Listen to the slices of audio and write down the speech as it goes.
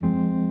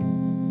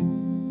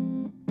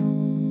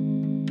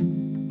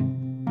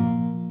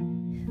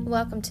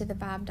Welcome to the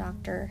Vibe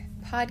Doctor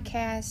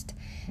podcast.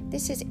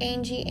 This is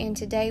Angie, and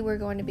today we're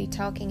going to be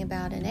talking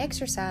about an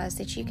exercise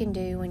that you can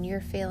do when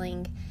you're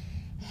feeling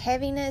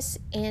heaviness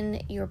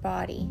in your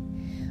body.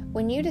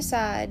 When you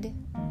decide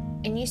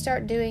and you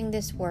start doing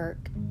this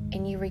work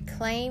and you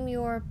reclaim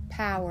your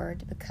power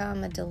to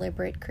become a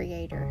deliberate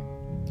creator,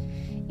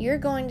 you're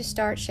going to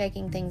start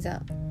shaking things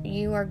up.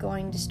 You are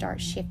going to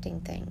start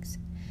shifting things,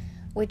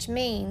 which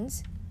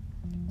means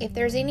if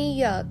there's any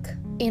yuck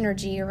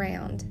energy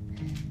around,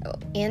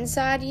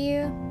 inside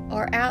you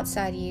or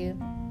outside you,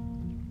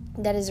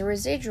 that is a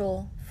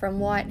residual from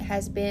what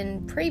has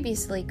been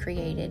previously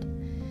created,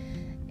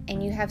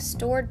 and you have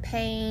stored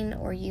pain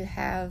or you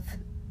have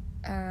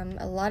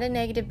a lot of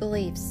negative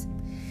beliefs,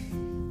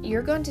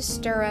 you're going to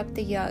stir up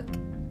the yuck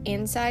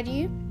inside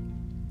you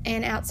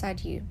and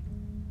outside you.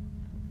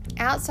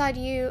 Outside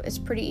you is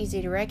pretty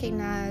easy to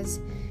recognize.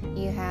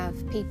 You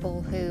have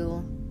people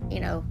who,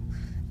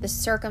 the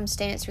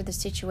circumstance or the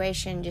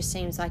situation just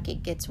seems like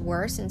it gets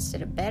worse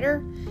instead of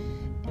better.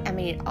 I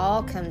mean, it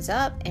all comes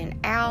up and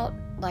out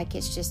like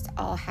it's just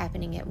all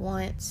happening at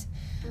once.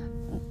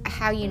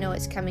 How you know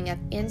it's coming up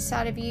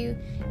inside of you,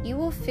 you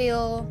will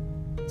feel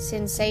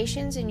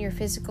sensations in your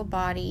physical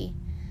body,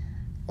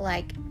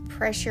 like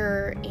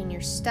pressure in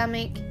your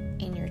stomach,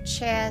 in your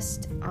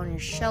chest, on your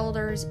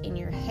shoulders, in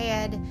your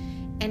head,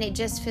 and it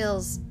just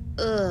feels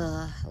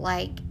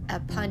like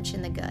a punch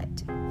in the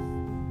gut.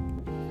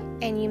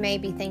 And you may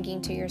be thinking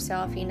to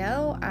yourself,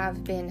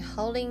 I've been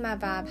holding my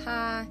vibe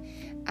high.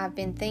 I've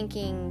been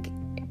thinking,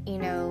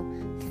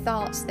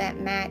 thoughts that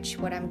match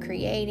what I'm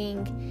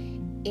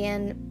creating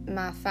in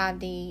my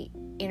 5D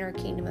inner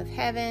kingdom of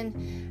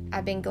heaven.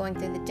 I've been going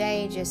through the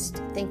day just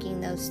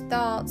thinking those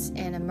thoughts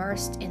and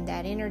immersed in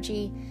that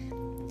energy.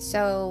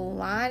 So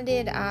why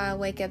did I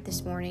wake up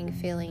this morning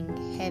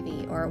feeling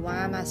heavy? Or why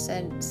am I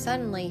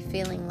suddenly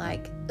feeling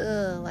like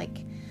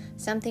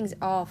something's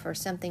off or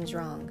something's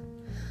wrong?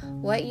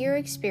 What you're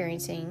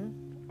experiencing,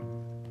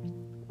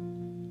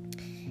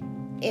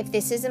 if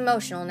this is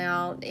emotional,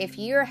 now, if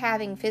you're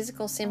having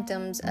physical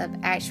symptoms of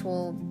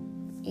actual,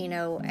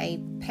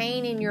 a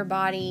pain in your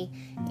body,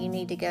 you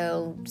need to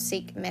go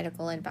seek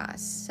medical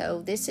advice.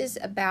 So this is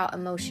about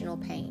emotional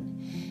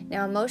pain.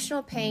 Now,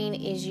 emotional pain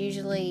is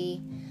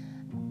usually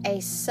a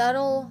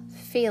subtle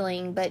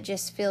feeling, but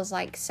just feels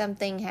like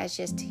something has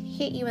just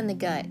hit you in the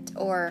gut,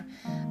 or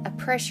a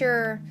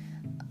pressure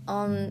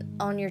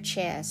on your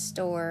chest,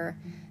 or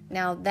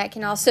now, that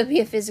can also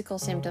be a physical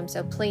symptom,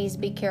 so please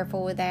be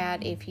careful with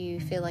that if you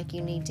feel like you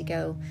need to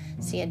go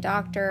see a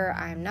doctor.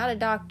 I'm not a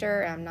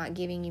doctor. I'm not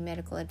giving you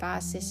medical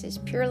advice. This is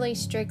purely,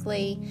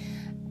 strictly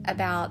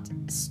about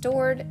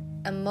stored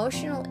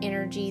emotional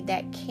energy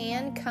that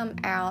can come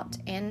out,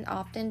 and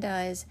often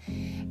does,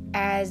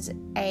 as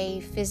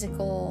a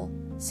physical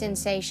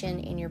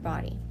sensation in your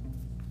body.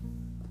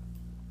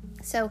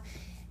 So,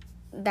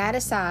 that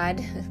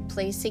aside,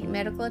 please seek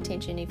medical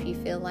attention if you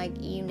feel like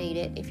you need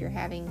it, if you're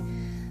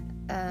having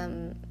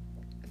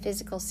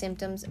physical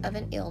symptoms of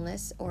an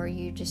illness, or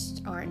you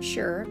just aren't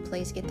sure,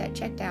 please get that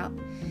checked out.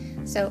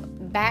 So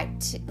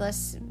let's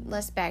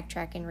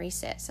backtrack and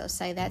reset. So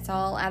say that's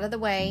all out of the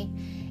way,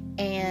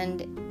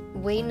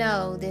 and we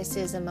know this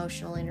is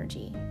emotional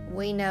energy.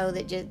 We know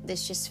that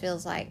this just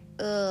feels like,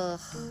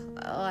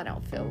 I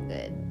don't feel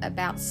good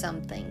about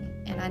something,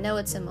 and I know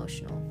it's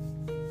emotional,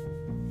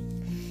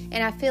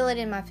 and I feel it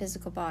in my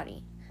physical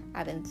body.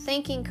 I've been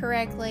thinking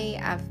correctly.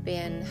 I've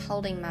been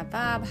holding my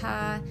vibe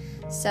high.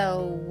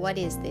 So what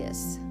is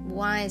this?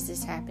 Why is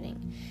this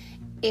happening?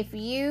 If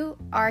you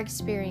are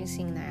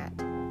experiencing that,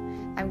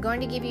 I'm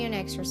going to give you an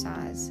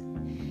exercise.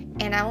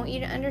 And I want you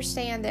to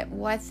understand that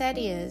what that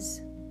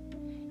is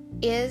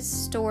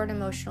stored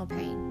emotional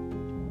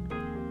pain.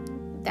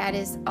 That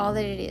is all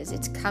that it is.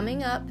 It's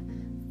coming up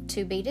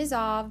to be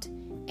dissolved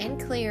and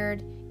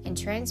cleared and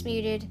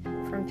transmuted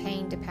from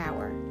pain to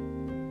power.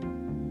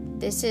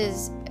 This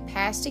is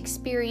past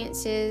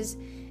experiences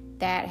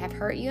that have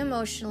hurt you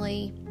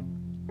emotionally,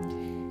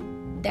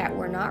 that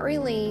were not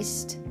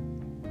released,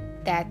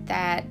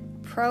 that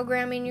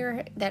program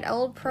that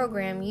old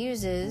program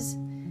uses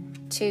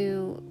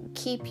to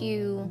keep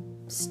you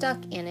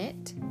stuck in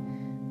it,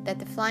 that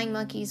the flying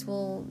monkeys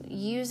will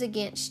use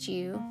against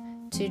you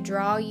to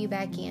draw you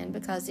back in,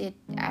 because it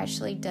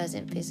actually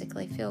doesn't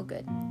physically feel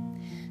good.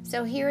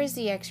 So here is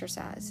the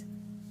exercise.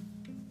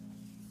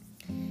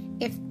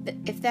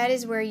 If that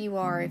is where you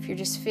are, if you're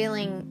just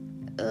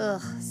feeling,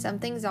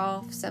 something's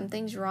off,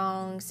 something's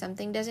wrong,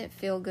 something doesn't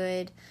feel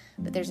good,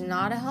 but there's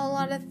not a whole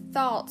lot of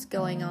thoughts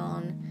going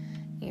on,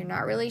 you're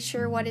not really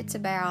sure what it's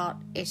about,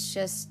 it's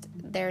just,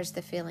 there's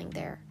the feeling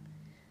there.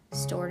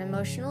 Stored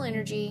emotional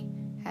energy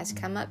has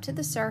come up to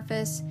the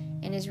surface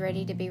and is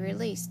ready to be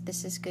released.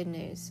 This is good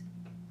news.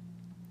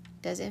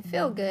 Doesn't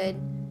feel good,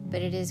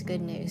 but it is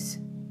good news.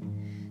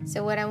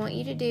 So what I want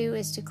you to do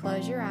is to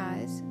close your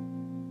eyes.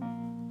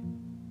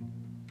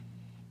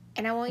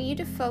 And I want you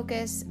to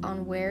focus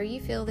on where you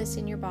feel this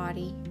in your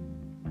body.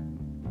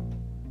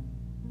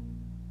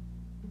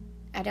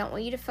 I don't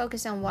want you to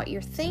focus on what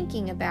you're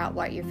thinking about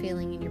what you're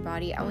feeling in your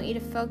body. I want you to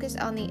focus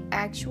on the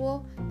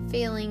actual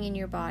feeling in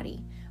your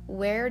body.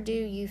 Where do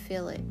you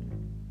feel it?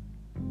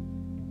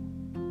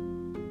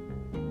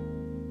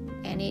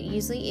 And it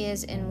usually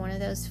is in one of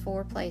those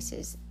 4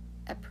 places.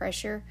 A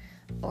pressure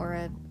or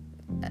a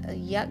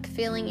yuck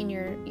feeling in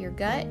your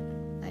gut.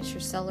 That's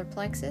your solar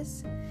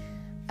plexus.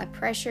 A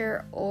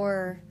pressure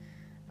or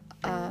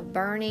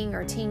burning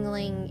or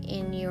tingling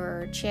in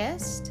your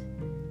chest.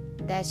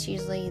 That's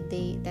usually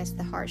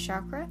the heart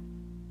chakra.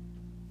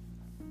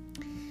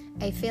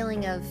 A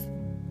feeling of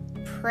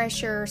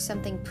pressure,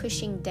 something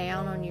pushing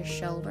down on your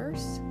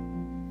shoulders.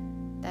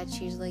 That's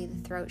usually the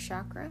throat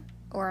chakra.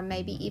 Or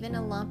maybe even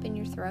a lump in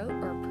your throat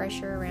or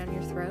pressure around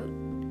your throat.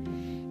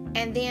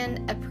 And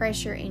then a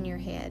pressure in your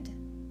head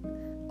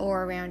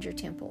or around your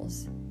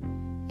temples.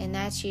 And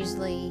that's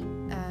usually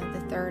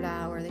the third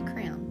eye or the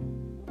crown.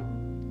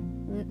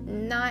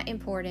 Not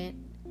important.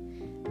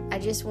 I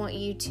just want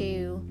you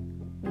to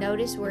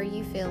notice where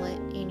you feel it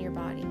in your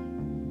body.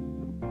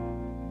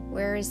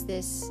 Where is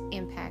this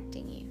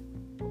impacting you?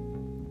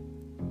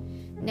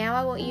 Now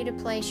I want you to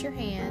place your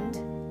hand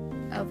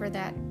over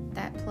that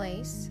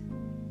place.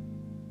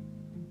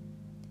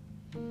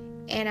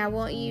 And I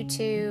want you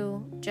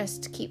to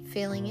just keep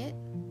feeling it.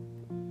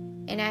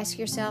 And ask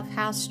yourself,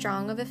 how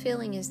strong of a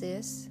feeling is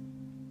this?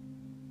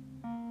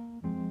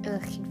 I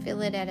can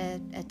feel it at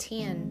a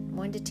 10.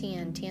 1 to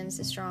 10. 10 is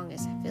the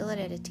strongest. I feel it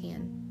at a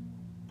 10.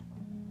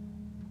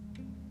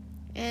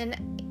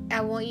 And I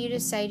want you to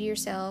say to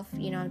yourself,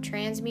 I'm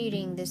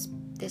transmuting this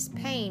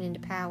pain into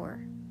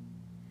power.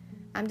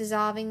 I'm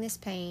dissolving this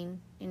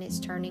pain and it's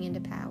turning into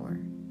power.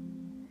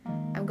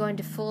 I'm going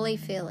to fully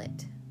feel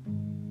it.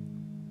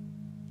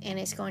 And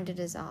it's going to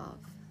dissolve.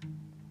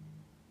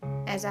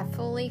 As I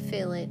fully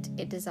feel it,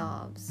 it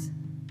dissolves.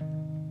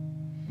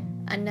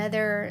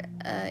 Another,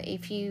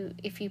 if you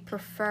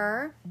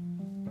prefer,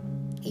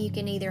 you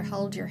can either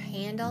hold your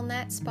hand on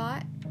that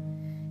spot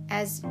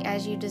as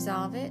you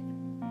dissolve it,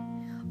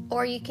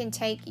 or you can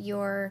take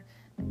your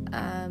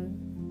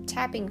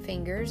tapping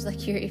fingers,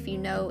 like if you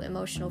know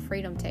emotional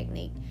freedom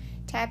technique,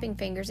 tapping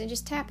fingers, and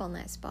just tap on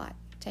that spot.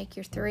 Take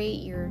your 3,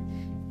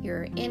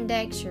 your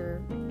index,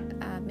 your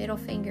middle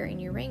finger,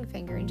 and your ring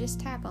finger, and just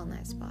tap on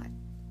that spot.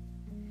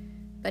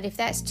 But if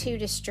that's too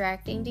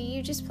distracting to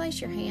you, just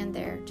place your hand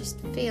there. Just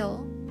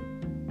feel.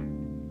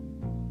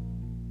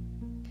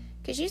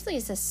 Because usually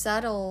it's a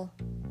subtle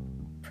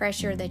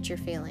pressure that you're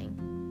feeling.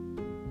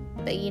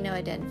 But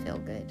it doesn't feel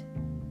good.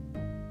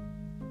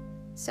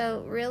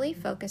 So really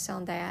focus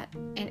on that.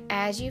 And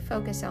as you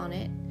focus on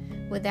it,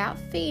 without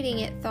feeding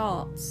it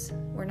thoughts,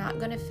 we're not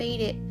going to feed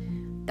it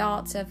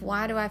thoughts of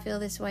why do I feel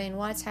this way and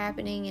what's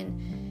happening.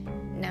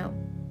 And no,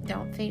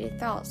 don't feed it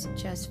thoughts.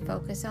 Just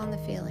focus on the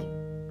feeling.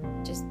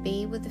 Just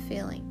be with the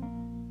feeling.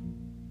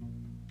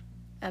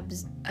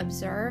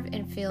 Observe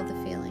and feel the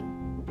feeling.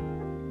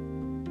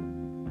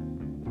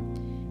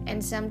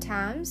 And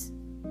sometimes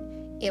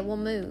it will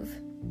move.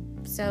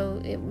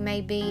 So it may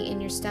be in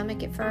your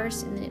stomach at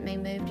first, and then it may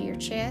move to your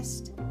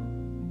chest.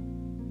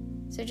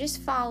 So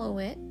just follow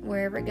it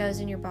wherever it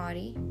goes in your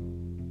body.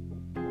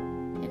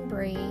 And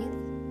breathe.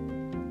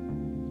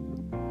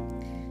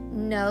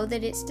 Know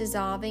that it's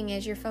dissolving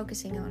as you're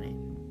focusing on it.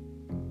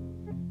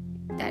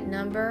 That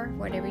number,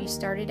 whatever you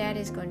started at,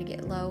 is going to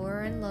get lower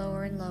and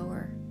lower and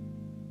lower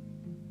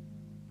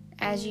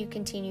as you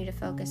continue to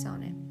focus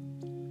on it.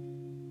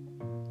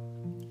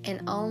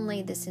 And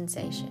only the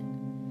sensation.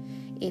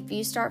 If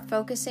you start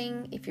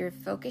focusing, if your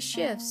focus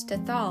shifts to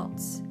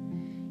thoughts,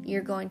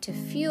 you're going to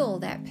fuel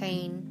that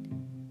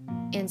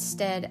pain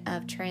instead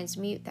of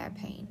transmute that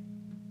pain.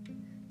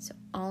 So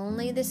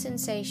only the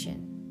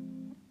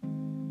sensation.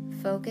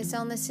 Focus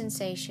on the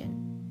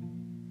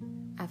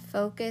sensation. I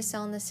focus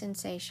on the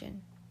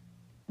sensation.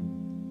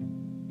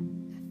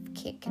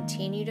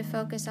 Continue to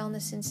focus on the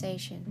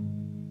sensation.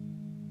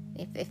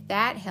 If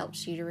that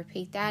helps you to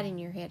repeat that in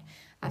your head,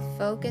 I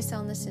focus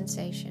on the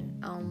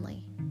sensation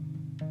only.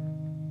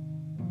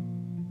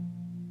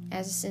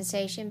 As the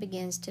sensation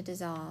begins to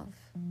dissolve.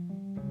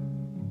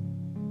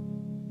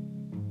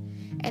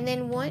 And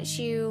then once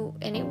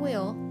and it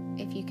will,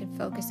 if you can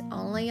focus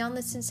only on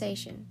the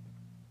sensation,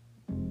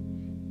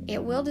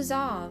 it will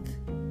dissolve.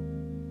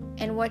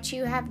 And what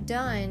you have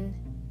done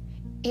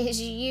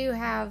is you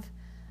have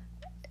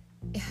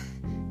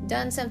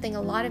done something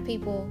a lot of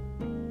people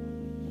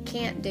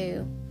can't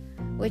do,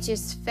 which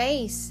is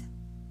face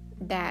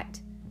that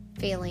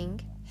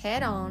feeling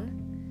head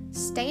on,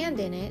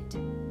 stand in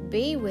it,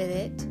 be with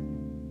it,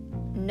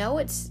 know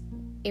it's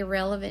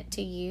irrelevant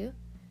to you,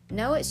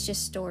 know it's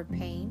just stored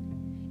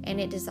pain, and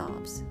it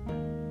dissolves.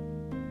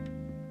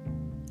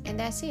 And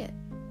that's it.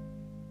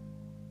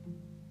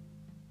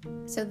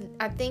 So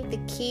I think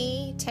the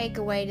key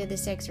takeaway to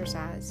this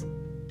exercise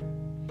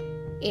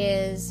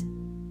is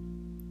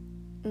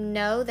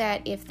know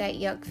that if that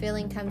yuck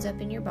feeling comes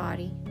up in your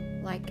body,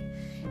 like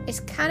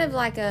it's kind of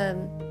like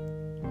an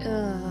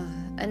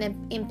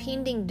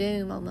impending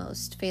doom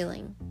almost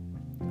feeling,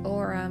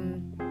 or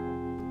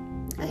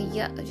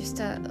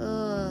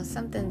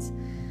something's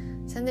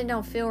Something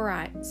don't feel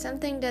right.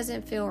 Something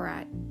doesn't feel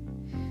right.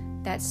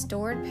 That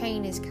stored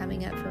pain is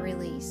coming up for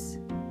release.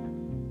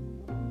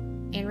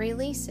 And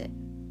release it.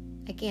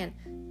 Again,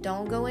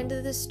 don't go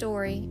into the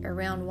story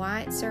around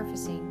why it's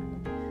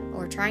surfacing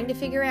or trying to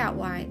figure out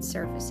why it's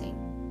surfacing.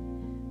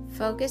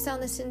 Focus on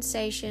the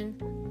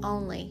sensation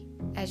only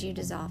as you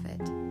dissolve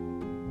it.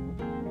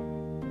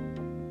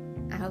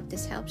 I hope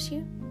this helps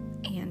you,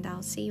 and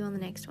I'll see you on the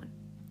next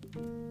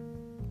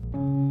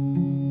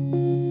one.